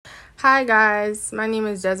Hi guys, my name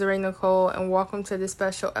is Desiree Nicole and welcome to this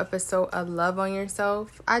special episode of Love on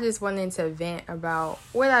Yourself. I just wanted to vent about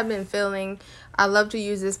what I've been feeling. I love to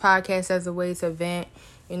use this podcast as a way to vent.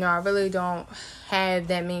 I really don't have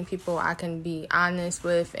that many people I can be honest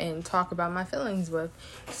with and talk about my feelings with.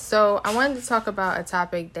 So I wanted to talk about a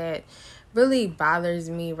topic that really bothers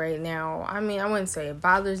me right now. I wouldn't say it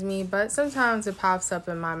bothers me, but sometimes it pops up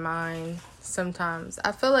in my mind. Sometimes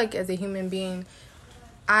I feel like as a human being,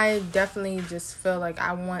 I definitely just feel like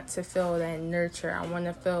I want to feel that nurture. I want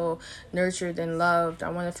to feel nurtured and loved. I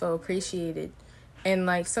want to feel appreciated. And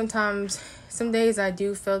sometimes, some days I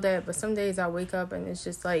do feel that, but some days I wake up and it's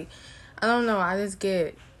just I don't know, I just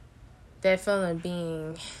get that feeling of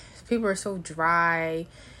being, people are so dry.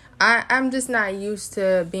 I'm just not used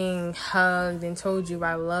to being hugged and told you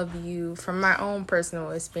I love you from my own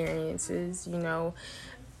personal experiences.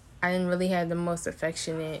 I didn't really have the most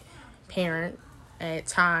affectionate parent at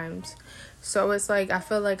times. So it's I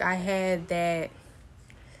feel like I had that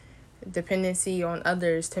dependency on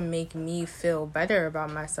others to make me feel better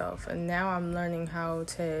about myself. And now I'm learning how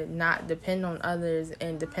to not depend on others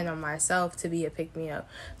and depend on myself to be a pick-me-up.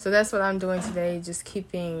 So that's what I'm doing today, just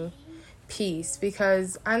keeping peace.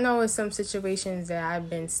 Because I know it's some situations that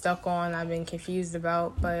I've been stuck on, I've been confused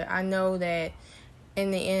about. But I know that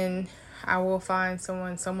in the end, I will find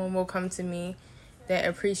someone will come to me that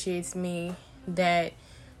appreciates me, that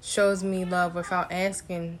shows me love without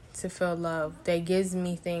asking to feel love, that gives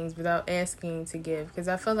me things without asking to give. Because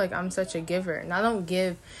I feel like I'm such a giver, and I don't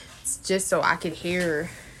give just so I could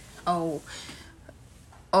hear, oh,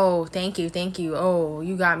 thank you, oh,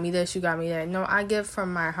 you got me this, you got me that. No, I give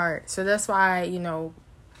from my heart. So that's why,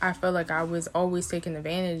 I feel like I was always taken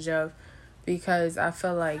advantage of, because I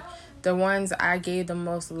feel like the ones I gave the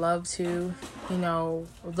most love to,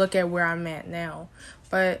 look at where I'm at now.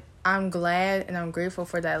 But I'm glad and I'm grateful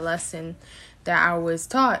for that lesson that I was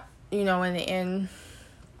taught, in the end.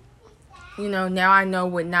 Now I know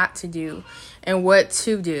what not to do and what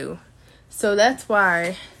to do. So that's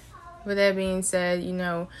why, with that being said,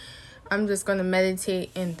 I'm just going to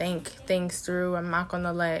meditate and think things through. I'm not going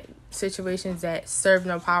to let situations that serve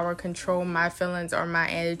no power control my feelings or my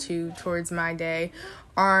attitude towards my day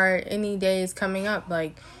or any days coming up.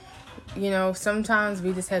 Sometimes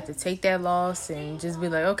we just have to take that loss and just be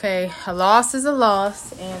like, okay, a loss is a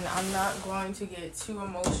loss, and I'm not going to get too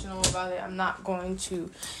emotional about it. I'm not going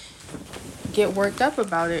to get worked up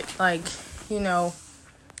about it.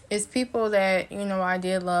 It's people that, I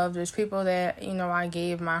did love. There's people that, I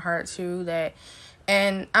gave my heart to,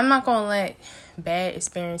 and I'm not going to let bad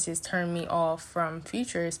experiences turn me off from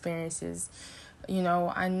future experiences.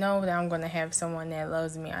 I know that I'm going to have someone that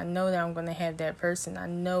loves me. I know that I'm going to have that person. I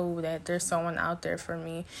know that there's someone out there for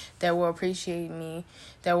me that will appreciate me,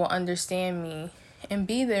 that will understand me, and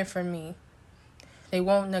be there for me. They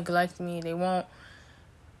won't neglect me. They won't,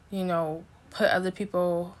 put other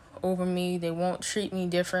people over me. They won't treat me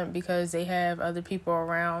different because they have other people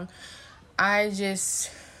around. I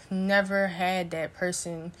just never had that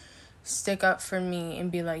person stick up for me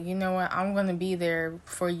and be like, you know what, I'm going to be there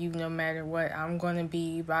for you no matter what. I'm going to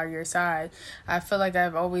be by your side. I feel like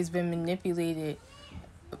I've always been manipulated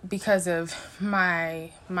because of my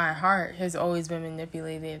heart has always been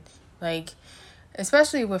manipulated.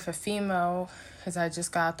 Especially with a female, because I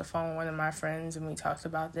just got off the phone with one of my friends and we talked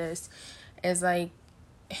about this. It's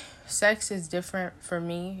sex is different for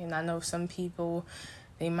me, and I know some people,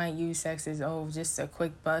 they might use sex as, just a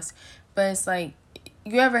quick bust. But it's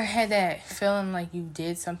you ever had that feeling like you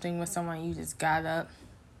did something with someone, you just got up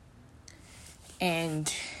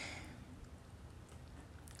and,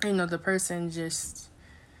 the person just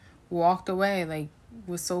walked away,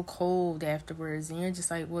 was so cold afterwards, and you're just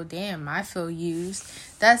like, well, damn, I feel used.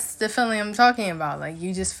 That's the feeling I'm talking about.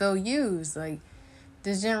 You just feel used.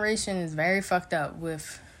 This generation is very fucked up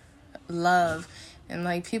with love,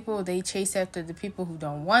 and people, they chase after the people who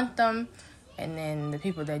don't want them, and then the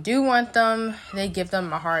people that do want them, they give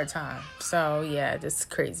them a hard time. So yeah, that's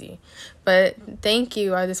crazy. But thank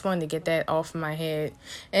you. I just wanted to get that off my head.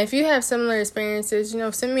 And if you have similar experiences,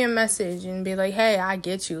 send me a message and be like, hey, I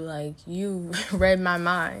get you. You read my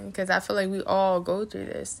mind. Because I feel like we all go through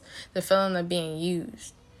this. The feeling of being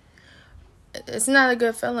used. It's not a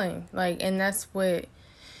good feeling. And that's what,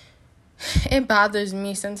 it bothers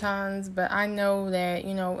me sometimes. But I know that,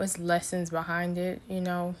 it's lessons behind it,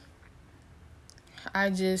 I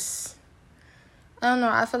don't know.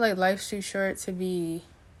 I feel like life's too short to be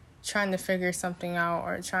trying to figure something out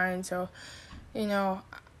or trying to,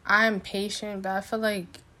 I'm patient, but I feel like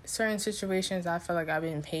certain situations, I feel like I've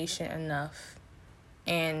been patient enough.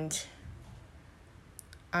 And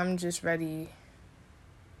I'm just ready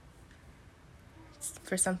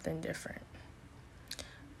for something different.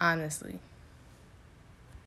 Honestly.